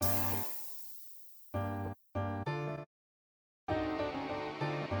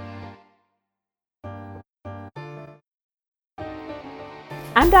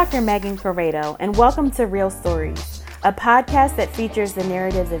I'm Dr. Megan Corrado, and welcome to Real Stories, a podcast that features the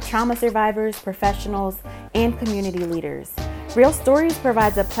narratives of trauma survivors, professionals, and community leaders. Real Stories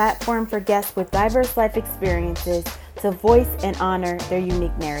provides a platform for guests with diverse life experiences to voice and honor their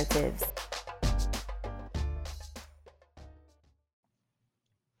unique narratives.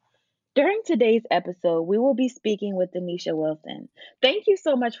 During today's episode, we will be speaking with Denisha Wilson. Thank you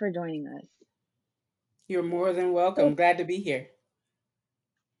so much for joining us. You're more than So, welcome. Glad to be here.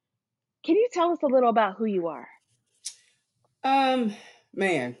 can you tell us a little about who you are? Um,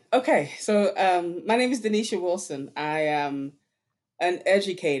 Man. Okay. My name is Denisha Wilson. I am an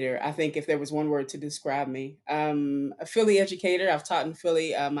educator. I think if there was one word to describe me, a Philly educator. I've taught in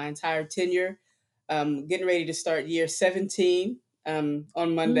Philly my entire tenure. Getting ready to start year 17 on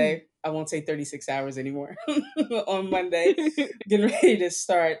Mm. Monday. I won't say 36 hours anymore. On Monday, getting ready to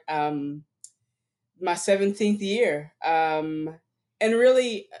start my 17th year. And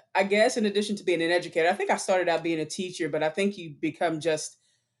really, I guess, in addition to being an educator, I think I started out being a teacher, but I think you become just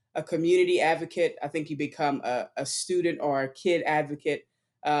a community advocate. I think you become a student or a kid advocate,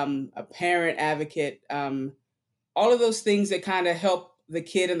 a parent advocate, all of those things that kind of help the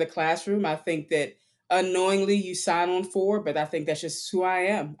kid in the classroom. I think that unknowingly you sign on for, but I think that's just who I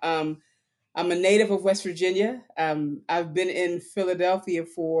am. I'm a native of West Virginia. I've been in Philadelphia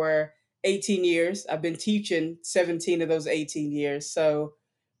for 18 years. I've been teaching 17 of those 18 years. So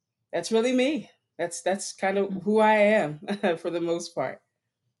that's really me. That's kind of Mm. who I am for the most part.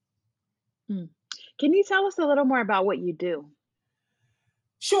 Mm. Can you tell us a little more about what you do?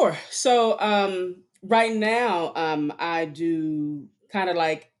 Sure. Right now, I do kind of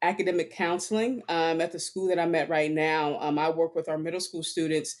like academic counseling at the school that I'm at right now. I work with our middle school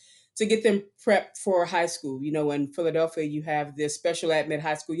students to get them prepped for high school. You know, in Philadelphia, you have this special ed mid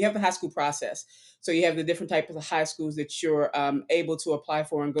high school. You have the high school process. So you have the different types of high schools that you're able to apply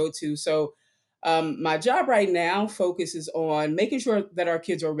for and go to. My job right now focuses on making sure that our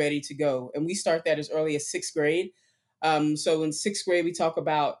kids are ready to go. And we start that as early as sixth grade. So in sixth grade, we talk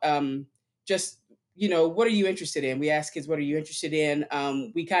about just, what are you interested in? We ask kids, what are you interested in?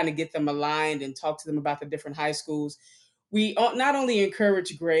 We kind of get them aligned and talk to them about the different high schools. We not only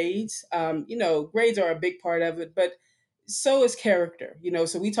encourage grades, grades are a big part of it, but so is character,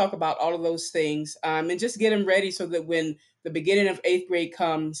 so we talk about all of those things and just get them ready so that when the beginning of eighth grade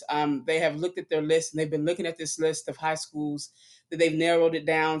comes, they have looked at their list and they've been looking at this list of high schools that they've narrowed it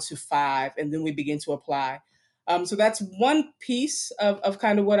down to five, and then we begin to apply. So that's one piece of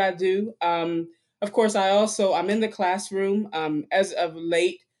kind of what I do. Of course, I'm in the classroom as of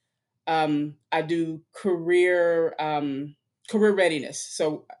late. I do career readiness.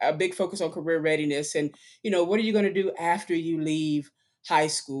 So a big focus on career readiness, and what are you going to do after you leave high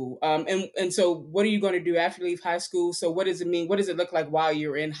school? And so what are you going to do after you leave high school? So what does it mean? What does it look like while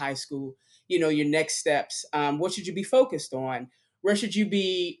you're in high school? Your next steps. What should you be focused on? Where should you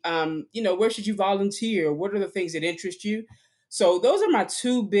be? Where should you volunteer? What are the things that interest you? So those are my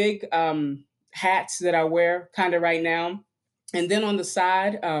two big hats that I wear kind of right now. And then on the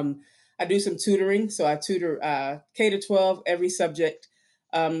side, I do some tutoring. So I tutor K to 12 every subject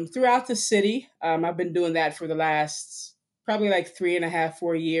throughout the city. I've been doing that for the last probably like 3.5,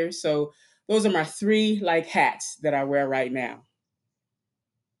 4 years. So those are my three like hats that I wear right now.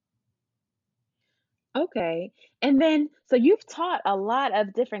 Okay. And then, so you've taught a lot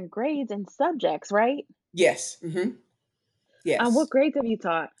of different grades and subjects, right? Yes. What Yes. grades have you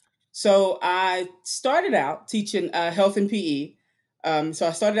taught? So I started out teaching health and PE. So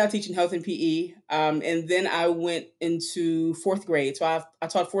I started out teaching health and PE, and then I went into fourth grade. I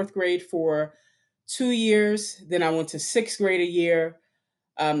taught fourth grade for 2 years. Then I went to sixth grade a year,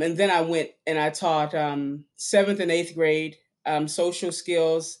 and then I went and I taught seventh and eighth grade social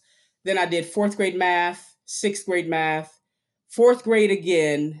skills. Then I did fourth grade math, sixth grade math, fourth grade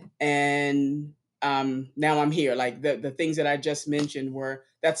again, and now I'm here. Like the things that I just mentioned were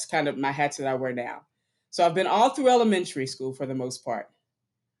that's kind of my hats that I wear now. So I've been all through elementary school for the most part.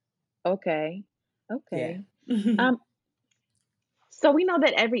 Okay. Yeah. Okay. Um, so we know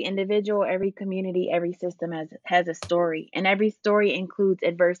that every individual, every community, every system has a story, and every story includes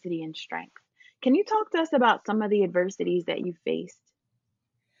adversity and strength. Can you talk to us about some of the adversities that you faced?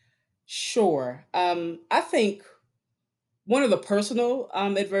 Sure. I think one of the personal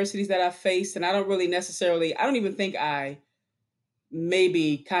adversities that I faced, and I don't even think I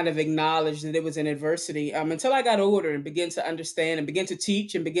maybe kind of acknowledged that it was an adversity until I got older and began to understand and begin to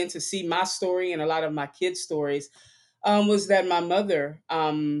teach and begin to see my story and a lot of my kids' stories. Was that my mother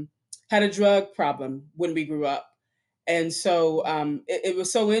had a drug problem when we grew up. And so it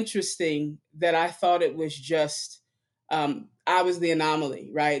was so interesting that I thought it was just I was the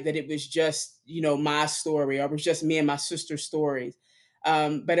anomaly, right? That it was just, my story, or it was just me and my sister's stories.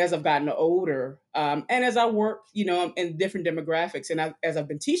 But as I've gotten older, and as I work, in different demographics, and as I've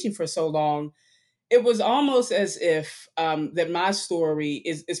been teaching for so long, it was almost as if that my story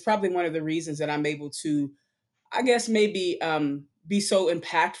is probably one of the reasons that I'm able to, I guess, maybe be so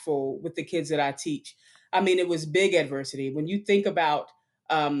impactful with the kids that I teach. I mean, it was big adversity. When you think about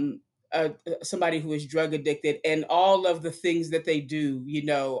um, somebody who is drug addicted and all of the things that they do,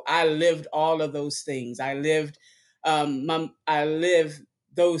 I lived all of those things. I lived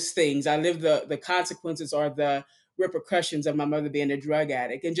those things. I lived the consequences or the repercussions of my mother being a drug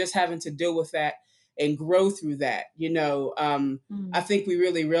addict and just having to deal with that and grow through that. I Mm. think we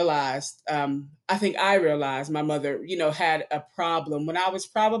really realized, I think I realized my mother, had a problem when I was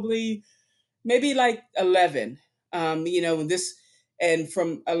probably maybe like 11. This, and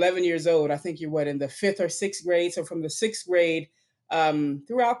from 11 years old, I think you're what, in the fifth or sixth grade. So from the sixth grade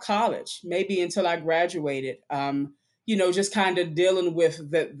throughout college, maybe until I graduated, just kind of dealing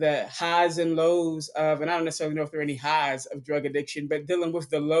with the highs and lows of, and I don't necessarily know if there are any highs of drug addiction, but dealing with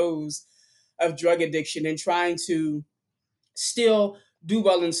the lows of drug addiction and trying to still do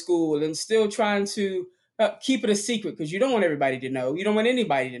well in school and still trying to keep it a secret because you don't want everybody to know. You don't want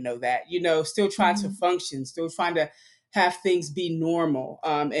anybody to know that. Still trying to Mhm. function, still trying to have things be normal.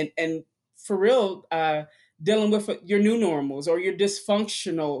 And for real, dealing with your new normals or your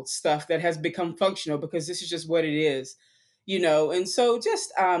dysfunctional stuff that has become functional because this is just what it is. And so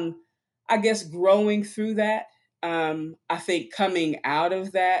just I guess growing through that. I think coming out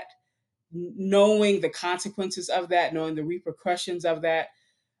of that, knowing the consequences of that, knowing the repercussions of that,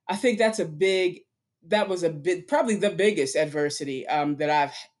 I think that was a big, probably the biggest adversity that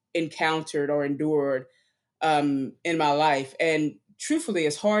I've encountered or endured in my life. And truthfully,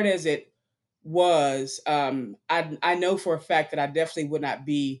 as hard as it was, I know for a fact that I definitely would not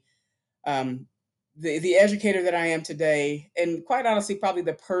be um, the educator that I am today, and quite honestly, probably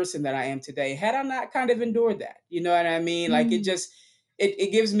the person that I am today, had I not kind of endured that. You know what I mean? Like it Mm. just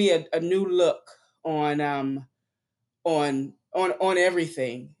it gives me a new look on on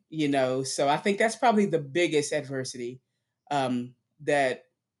everything. So I think that's probably the biggest adversity that,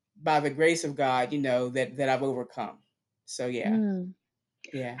 by the grace of God, that I've overcome. So yeah, Mm.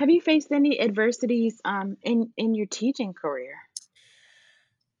 yeah. Have you faced any adversities in your teaching career?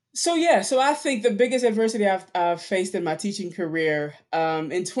 So yeah, so I think the biggest adversity I've faced in my teaching career,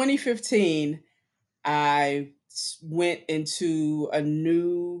 in 2015, I went into a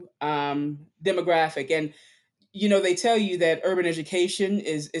new demographic, and they tell you that urban education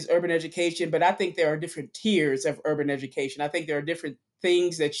is urban education, but I think there are different tiers of urban education. I think there are different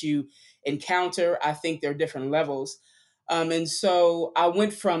things that you encounter. I think there are different levels. And so I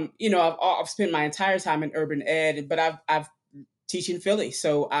went from, I've spent my entire time in urban ed, but I've teach in Philly.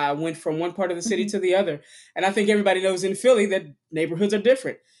 So I went from one part of the city Hmm. to the other. And I think everybody knows in Philly that neighborhoods are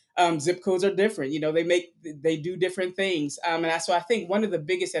different. Zip codes are different. They do different things. So I think one of the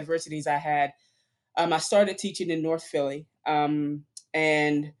biggest adversities I had, I started teaching in North Philly.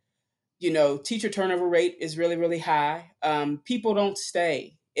 And teacher turnover rate is really, really high. People don't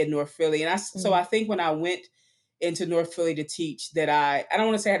stay in North Philly. So I Mm. think when I went into North Philly to teach, that I don't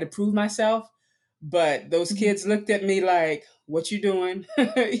want to say I had to prove myself, but those Mhm. kids looked at me like, what you doing?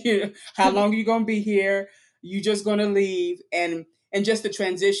 How long you going to be here? You just going to leave? And just the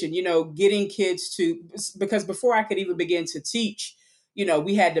transition, getting kids to, because before I could even begin to teach,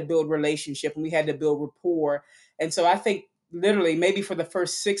 we had to build relationship and we had to build rapport. And so I think literally maybe for the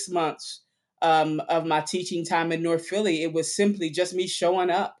first 6 months of my teaching time in North Philly, it was simply just me showing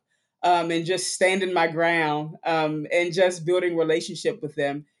up and just standing my ground and just building relationship with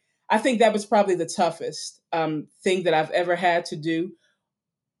them. I think that was probably the toughest thing that I've ever had to do.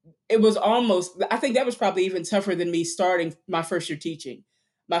 It was almost, I think that was probably even tougher than me starting my first year teaching.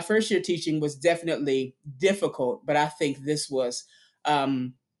 My first year teaching was definitely difficult, but I think this was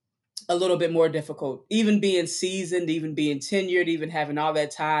um, a little bit more difficult. Even being seasoned, even being tenured, even having all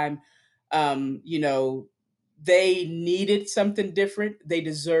that time, um, you know, they needed something different. They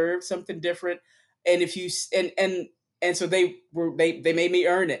deserved something different. And if you and so they made me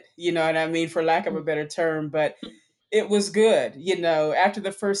earn it. You know what I mean, for lack of a Mm. better term. But it was good. After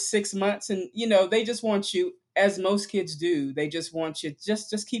the first 6 months, and they just want you, as most kids do. They just want you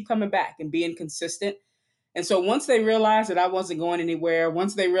just keep coming back and being consistent. And so once they realized that I wasn't going anywhere,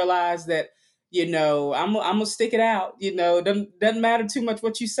 once they realized that, I'm gonna stick it out, doesn't matter too much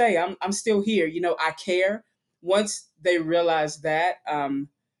what you say. I'm still here. I care. Once they realized that,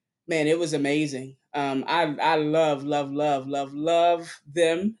 man, it was amazing. I love, love, love, love, love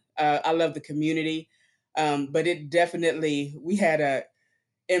them. I love the community. But it definitely, we had a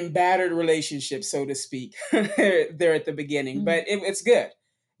embattered relationship, so to speak, there at the beginning. Mm, But it's good.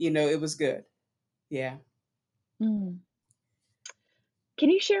 It was good. Yeah. mm. Can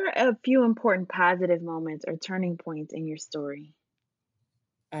you share a few important positive moments or turning points in your story?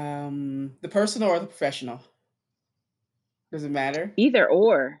 The personal or the professional? Does it matter? Either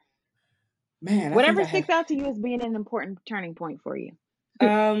or. Man, I think Whatever I have. sticks out to you as being an important turning point for you.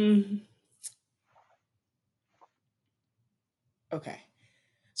 Um, okay.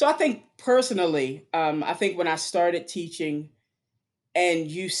 So I think personally, I think when I started teaching and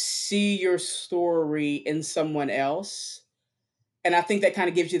you see your story in someone else, and I think that kind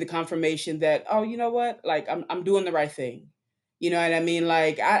of gives you the confirmation that, oh, you know what, like I'm doing the right thing. You know what I mean?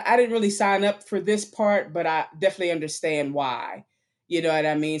 Like I didn't really sign up for this part, but I definitely understand why. You know what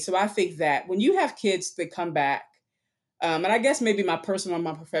I mean? So I think that when you have kids that come back, and I guess maybe my personal and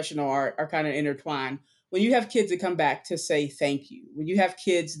my professional are kind of intertwined. When you have kids that come back to say thank you, when you have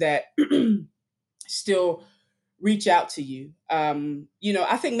kids that still reach out to you,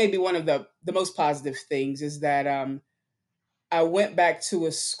 I think maybe one of the most positive things is that I went back to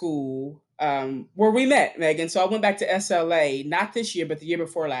a school where we met, Megan. So I went back to SLA, not this year, but the year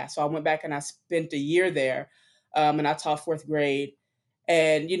before last. So I went back and I spent a year there, and I taught fourth grade.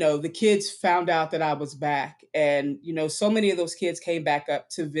 And the kids found out that I was back, and so many of those kids came back up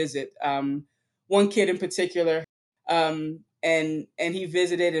to visit. One kid in particular, and he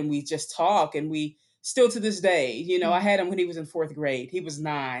visited, and we just talk, and we still to this day. I Mm, had him when he was in fourth grade. He was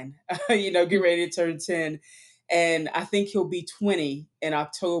 9, get ready to turn 10, and I think he'll be 20 in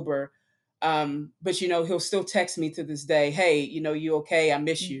October. But he'll still text me to this day, hey, you okay? I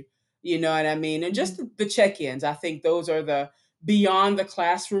miss mm, you. You know what I mean? And just mhm, the check-ins, I think those are the beyond the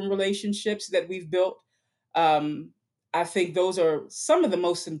classroom relationships that we've built. Um, I think those are some of the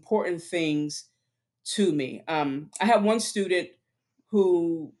most important things to me. I had one student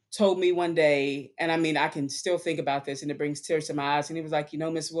who told me one day, and I mean, I can still think about this and it brings tears to my eyes. And he was like,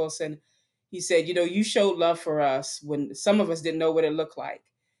 Miss Wilson, he said, you showed love for us when some of us didn't know what it looked like.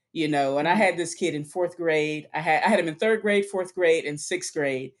 And I mm, had this kid in fourth grade. I had him in third grade, fourth grade, and sixth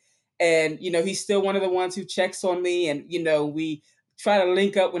grade. And, he's still one of the ones who checks on me. And, we try to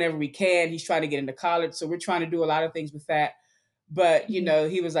link up whenever we can. He's trying to get into college. So we're trying to do a lot of things with that. But mhm,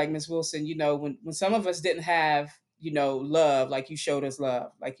 he was like, Miss Wilson, when some of us didn't have love, like you showed us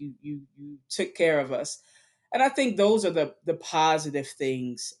love, like you took care of us. And I think those are the positive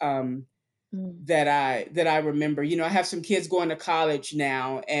things, mm. that I remember. I have some kids going to college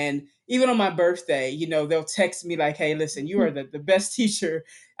now, and even on my birthday, they'll text me like, hey, listen, you are the best teacher.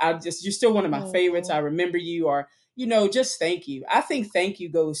 You're still one of my favorites. I Oh. remember you. Or just thank you. I think thank you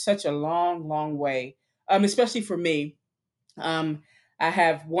goes such a long, long way, especially for me. um, I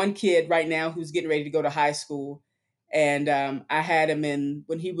have one kid right now who's getting ready to go to high school. And I had him in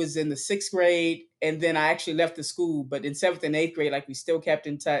when he was in the sixth grade. And then I actually left the school, but in seventh and eighth grade, like we still kept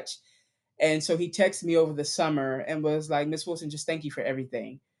in touch. And so he texted me over the summer and was like, Miss Wilson, just thank you for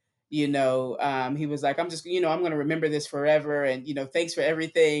everything. He was like, I'm going to remember this forever. And, thanks for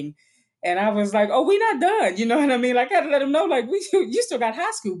everything. And I was like, oh, we not done. You know what I mean? Like, I had to let him know, like, you still got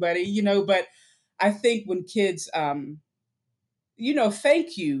high school, buddy, but I think when kids, thank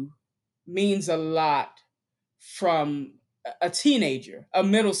you means a lot from a teenager, a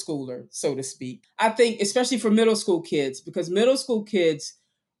middle schooler, so to speak. I think especially for middle school kids, because middle school kids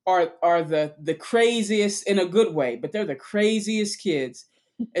are the craziest in a good way, but they're the craziest kids.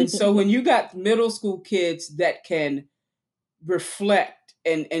 And so when you got middle school kids that can reflect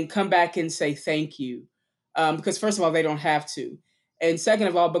and come back and say thank you, because first of all they don't have to, and second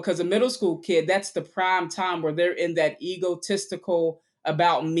of all because a middle school kid, that's the prime time where they're in that egotistical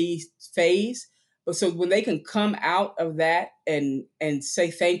about me phase. But so when they can come out of that and say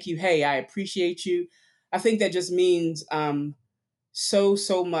thank you, hey, I appreciate you, I think that just means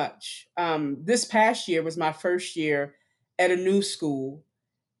so much. This past year was my first year at a new school,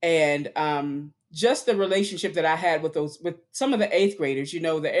 and just the relationship that I had with some of the eighth graders.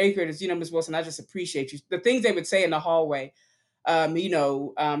 The eighth graders, Miss Wilson, I just appreciate you. The things they would say in the hallway, from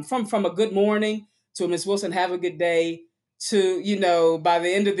a good morning to Miss Wilson, have a good day, to by the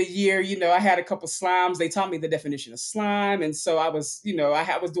end of the year, I had a couple slimes. They taught me the definition of slime, and so I was,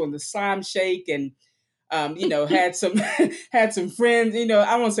 I was doing the slime shake, and had some had some friends.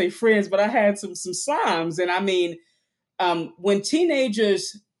 I won't say friends, but I had some slimes, and I mean, when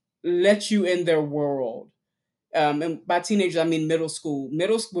teenagers let you in their world, and by teenagers I mean middle school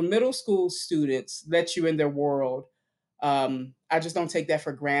students let you in their world, I just don't take that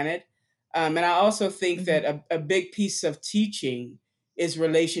for granted. And I also think that Mhm, a big piece of teaching is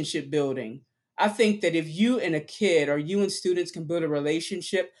relationship building. I think that if you and a kid or you and students can build a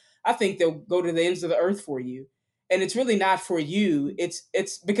relationship, I think they'll go to the ends of the earth for you. And it's really not for you. It's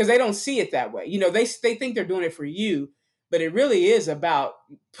because they don't see it that way. They think they're doing it for you, but it really is about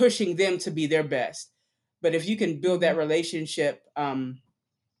pushing them to be their best. But if you can build that Mm-hmm. relationship, and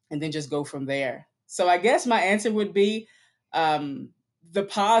then just go from there. So I guess my answer would be, um, the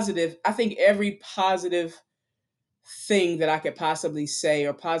positive. I think every positive thing that I could possibly say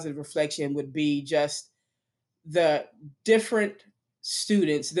or positive reflection would be just the different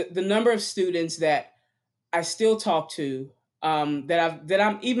students, the number of students that I still talk to, that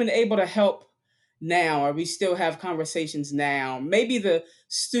I'm even able to help now, or we still have conversations now. Maybe the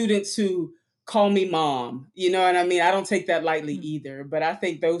students who call me mom, you know what I mean? I don't take that lightly either, but I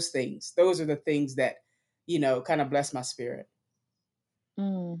think those are the things that, kind of bless my spirit.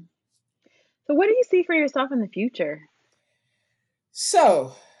 Mm. So, what do you see for yourself in the future?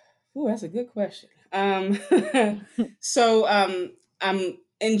 So, ooh, that's a good question. so, I'm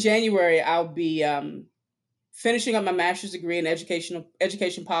in January. I'll be finishing up my master's degree in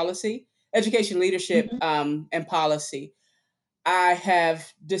education policy, education leadership, Hmm. and policy. I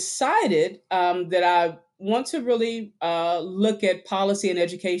have decided that I want to really look at policy and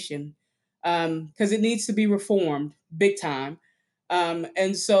education, because it needs to be reformed big time.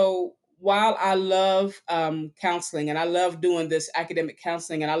 And so while I love counseling and I love doing this academic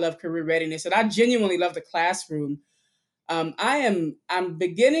counseling and I love career readiness and I genuinely love the classroom, I'm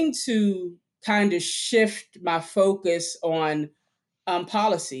beginning to kind of shift my focus on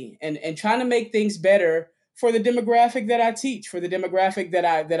policy and trying to make things better for the demographic that I teach, for the demographic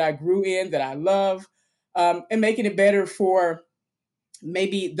that I grew in, that I love, and making it better for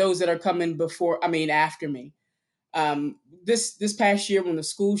maybe those that are coming before. I mean, after me. This past year when the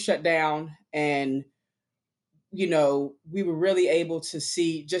school shut down and we were really able to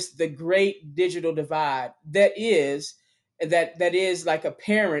see just the great digital divide that is like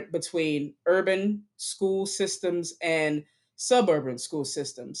apparent between urban school systems and suburban school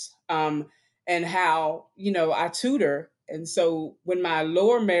systems, and how I tutor, and so when my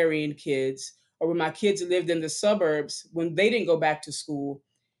lower Marion kids or when my kids lived in the suburbs, when they didn't go back to school,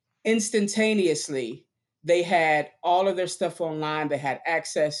 instantaneously they had all of their stuff online. They had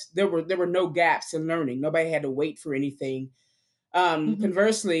access. There were no gaps in learning. Nobody had to wait for anything. Hmm.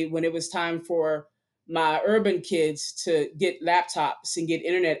 Conversely, when it was time for my urban kids to get laptops and get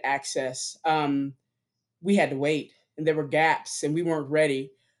internet access, we had to wait, and there were gaps, and we weren't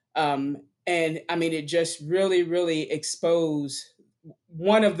ready. And I mean, it just really, really exposed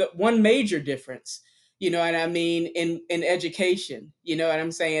one major difference. You know what I mean, in education. You know what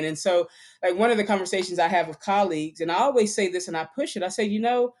I'm saying? And so, like, one of the conversations I have with colleagues, and I always say this, and I push it. I say,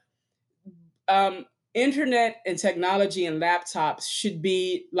 um, internet and technology and laptops should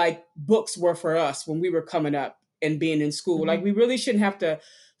be like books were for us when we were coming up and being in school. Like, Hmm. we really shouldn't have to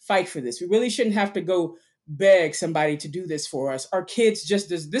fight for this. We really shouldn't have to go beg somebody to do this for us. Our kids just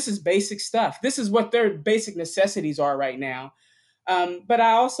this is basic stuff. This is what their basic necessities are right now. But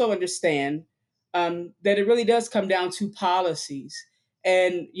I also understand that it really does come down to policies.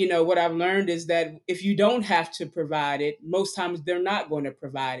 And what I've learned is that if you don't have to provide it, most times they're not going to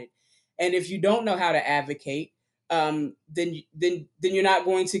provide it. And if you don't know how to advocate, then you're not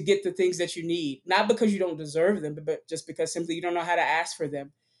going to get the things that you need. Not because you don't deserve them, but just because simply you don't know how to ask for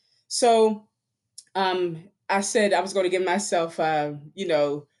them. So I said I was going to give myself,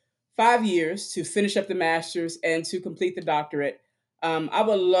 5 years to finish up the master's and to complete the doctorate. I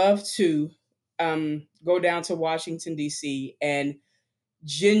would love to go down to Washington, D.C., and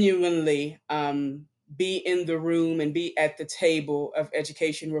genuinely be in the room and be at the table of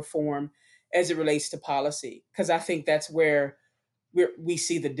education reform as it relates to policy, because I think that's where we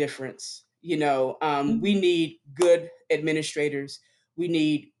see the difference. We Hmm. need good administrators, we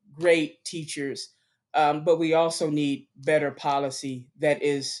need great teachers, but we also need better policy that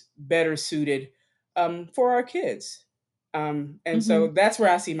is better suited for our kids. And so Hmm. that's where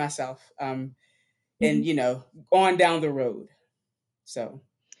I see myself, and Hmm. on down the road. So.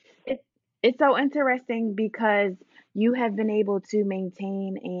 It, it's so interesting because you have been able to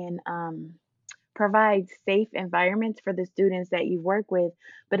maintain and provide safe environments for the students that you work with,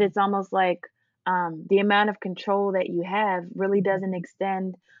 but it's almost like the amount of control that you have really doesn't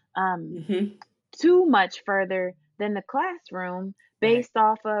extend um, Hmm. too much further than the classroom Right. based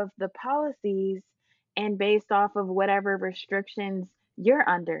off of the policies and based off of whatever restrictions you're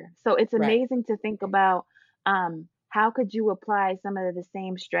under. So it's Right. amazing to think about how could you apply some of the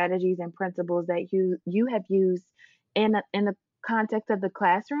same strategies and principles that you have used in the context of the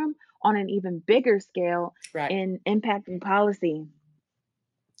classroom on an even bigger scale Right. in impacting policy.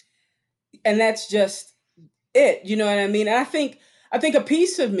 and that's just it. You know what I mean? And I think a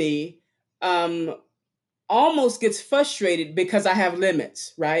piece of me um, almost gets frustrated because I have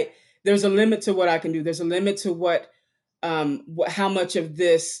limits. Right? There's a limit to what I can do. There's a limit to how much of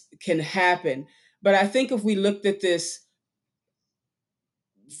this can happen. But I think if we looked at this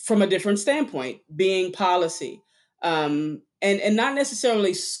from a different standpoint, being policy, and not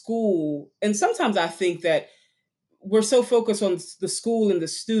necessarily school. And sometimes I think that we're so focused on the school and the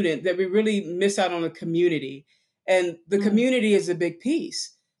student that we really miss out on the community. And the Mm, community is a big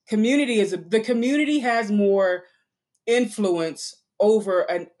piece. The community has more influence over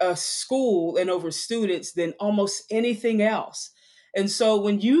a school and over students than almost anything else. And so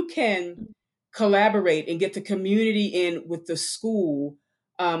when you can collaborate and get the community in with the school,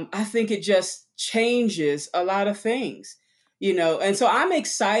 I think it just changes a lot of things, you know. And so I'm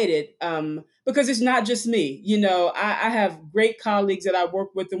excited because it's not just me. You know, I have great colleagues that I work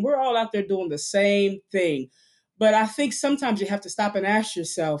with, and we're all out there doing the same thing. But I think sometimes you have to stop and ask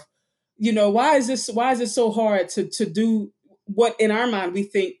yourself, you know, why is it so hard to do what in our mind we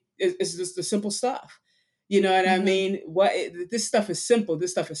think is just the simple stuff. You know what I mhm, mean? This stuff is simple.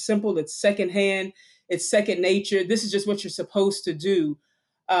 This stuff is simple. It's secondhand. It's second nature. This is just what you're supposed to do.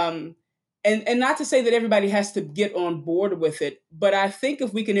 Um, and not to say that everybody has to get on board with it, but I think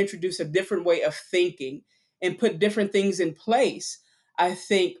if we can introduce a different way of thinking and put different things in place, I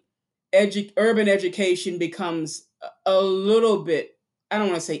think urban education becomes a little bit, I don't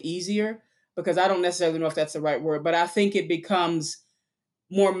want to say easier because I don't necessarily know if that's the right word, but I think it becomes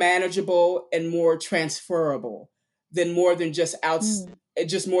more manageable and more transferable than more than mm,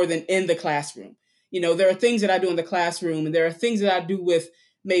 just more than in the classroom. You know, there are things that I do in the classroom, and there are things that I do with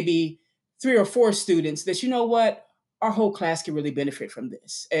maybe three or four students that, you know what, our whole class can really benefit from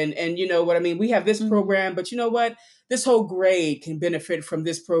this. And you know what I mean? We have this mhm, program, but you know what? This whole grade can benefit from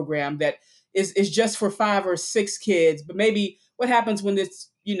this program that is just for five or six kids. But maybe what happens when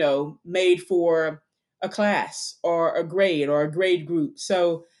it's, you know, made for a class or a grade or a grade group?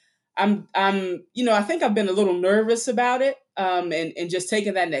 So you know, I think I've been a little nervous about it, and just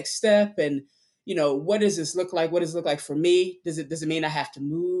taking that next step. And you know, what does this look like? What does it look like for me? Does it mean I have to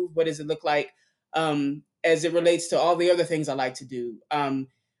move? What does it look like as it relates to all the other things I like to do?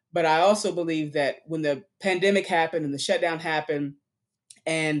 But I also believe that when the pandemic happened and the shutdown happened,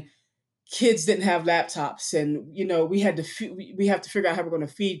 and kids didn't have laptops, and you know, we have to figure out how we're going to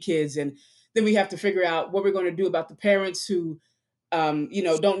feed kids, and then we have to figure out what we're going to do about the parents who you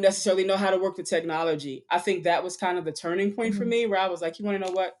know, don't necessarily know how to work the technology. I think that was kind of the turning point for mhm, me, where I was like, you want to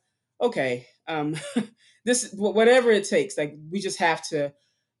know what? Okay, this whatever it takes. Like we just have to,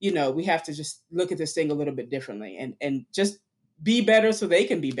 you know, we have to just look at this thing a little bit differently, and just be better so they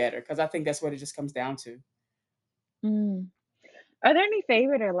can be better. Because I think that's what it just comes down to. mm. Are there any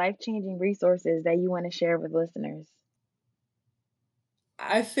favorite or life-changing resources that you want to share with listeners?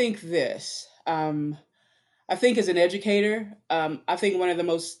 I think this. I think as an educator, I think one of the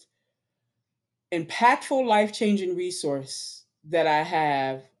most impactful, life changing resource that I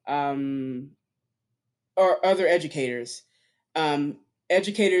have, or other educators, um,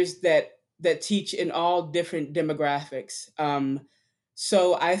 educators that teach in all different demographics.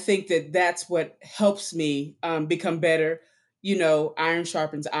 So I think that that's what helps me become better. You know, iron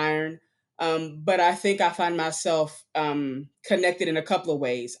sharpens iron. But I think I find myself connected in a couple of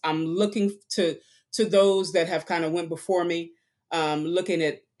ways. I'm looking to those that have kind of went before me, looking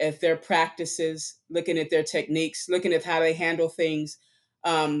at their practices, looking at their techniques, looking at how they handle things.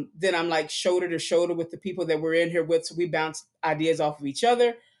 Then I'm like shoulder to shoulder with the people that we're in here with, so we bounce ideas off of each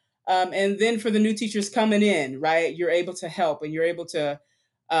other. And then for the new teachers coming in, right, you're able to help, and you're able to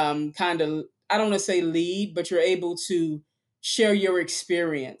kind of, I don't want to say lead, but you're able to share your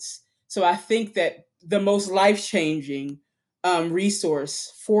experience. So I think that the most life changing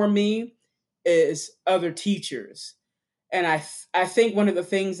resource for me is other teachers. And I think one of the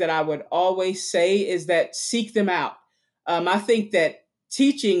things that I would always say is that seek them out. I think that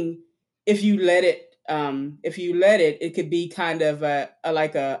teaching, if you let it, it could be kind of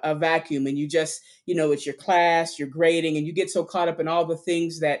a vacuum, and you just, you know, it's your class, your grading, and you get so caught up in all the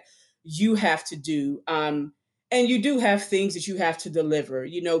things that you have to do. And you do have things that you have to deliver.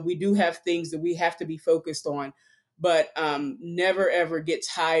 You know, we do have things that we have to be focused on, but never ever get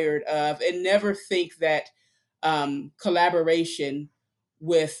tired of, and never think that collaboration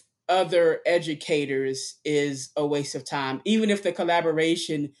with other educators is a waste of time. Even if the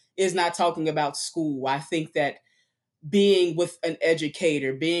collaboration is not talking about school, I think that being with an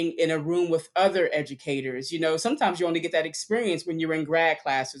educator, being in a room with other educators, you know, sometimes you only get that experience when you're in grad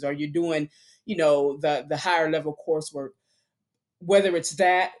classes or you're doing, you know, the higher level coursework. whether it's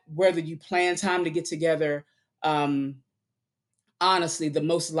that, whether you plan time to get together, um, honestly, the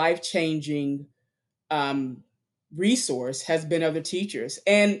most life changing um, resource has been other teachers,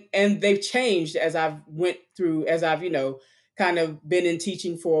 and they've changed as I've went through, as I've kind of been in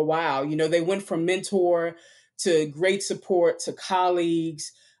teaching for a while. They went from mentor to great support to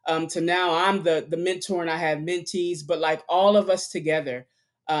colleagues, to now I'm the mentor and I have mentees, but like all of us together.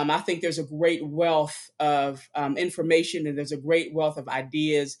 I think there's a great wealth of information, and there's a great wealth of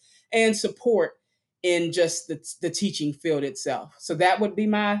ideas and support in just the teaching field itself. So that would be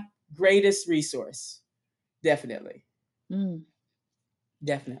my greatest resource. Definitely. Mm.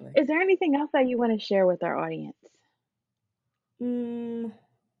 Definitely. Is there anything else that you want to share with our audience? Mm,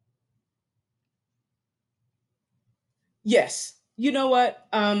 yes. You know what?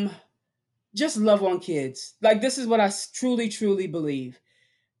 Just love on kids. Like, this is what I truly, truly believe,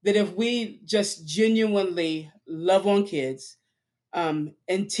 that if we just genuinely love on kids, and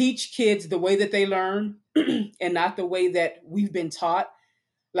teach kids the way that they learn and not the way that we've been taught,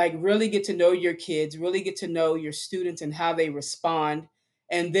 like really get to know your kids, really get to know your students and how they respond,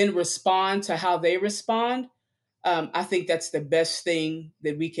 and then respond to how they respond. I think that's the best thing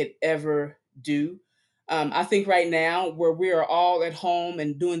that we could ever do. I think right now, where we are all at home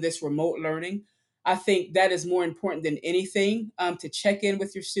and doing this remote learning, I think that is more important than anything, to check in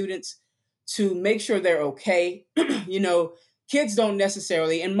with your students, to make sure they're okay. you know, Kids don't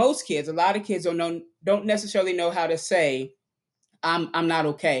necessarily, and most kids, a lot of kids don't necessarily know how to say, I'm not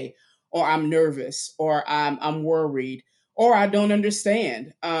okay, or I'm nervous, or I'm worried, or I don't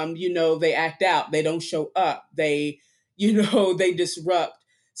understand. They act out, they don't show up, they they disrupt.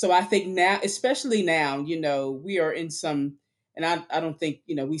 So I think now, especially now, we are in some, and I don't think,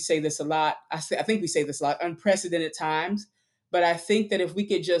 we say this a lot. I think we say this a lot, unprecedented times. But I think that if we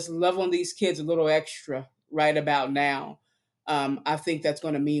could just love on these kids a little extra right about now, I think that's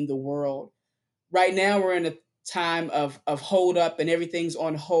going to mean the world. Right now we're in a time of hold up and everything's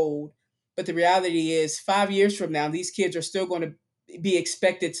on hold. But the reality is, 5 years from now, these kids are still going to be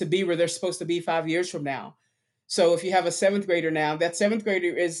expected to be where they're supposed to be 5 years from now. So if you have a seventh grader now, that seventh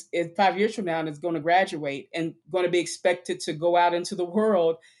grader is 5 years from now and is going to graduate and going to be expected to go out into the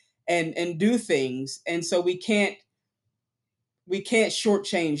world and do things. And so we can't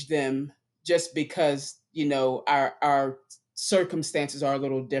shortchange them just because our circumstances are a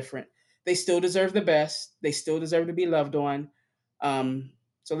little different. They still deserve the best. They still deserve to be loved on.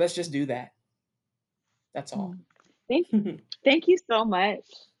 So let's just do that. That's all. Mm. Thank, thank you so much.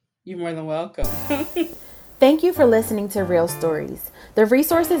 You're more than welcome. Thank you for listening to Real Stories. The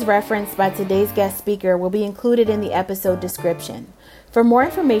resources referenced by today's guest speaker will be included in the episode description. For more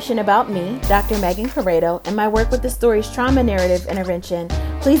information about me, Dr. Megan Corrado, and my work with the Storiez Trauma Narrative Intervention,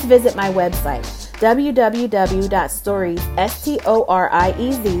 please visit my website,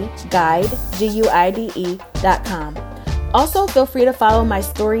 www.storiez.com. Also, feel free to follow my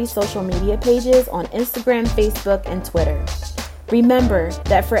Storiez social media pages on Instagram, Facebook, and Twitter. Remember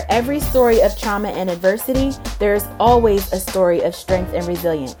that for every story of trauma and adversity, there is always a story of strength and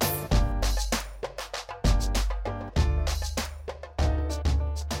resilience.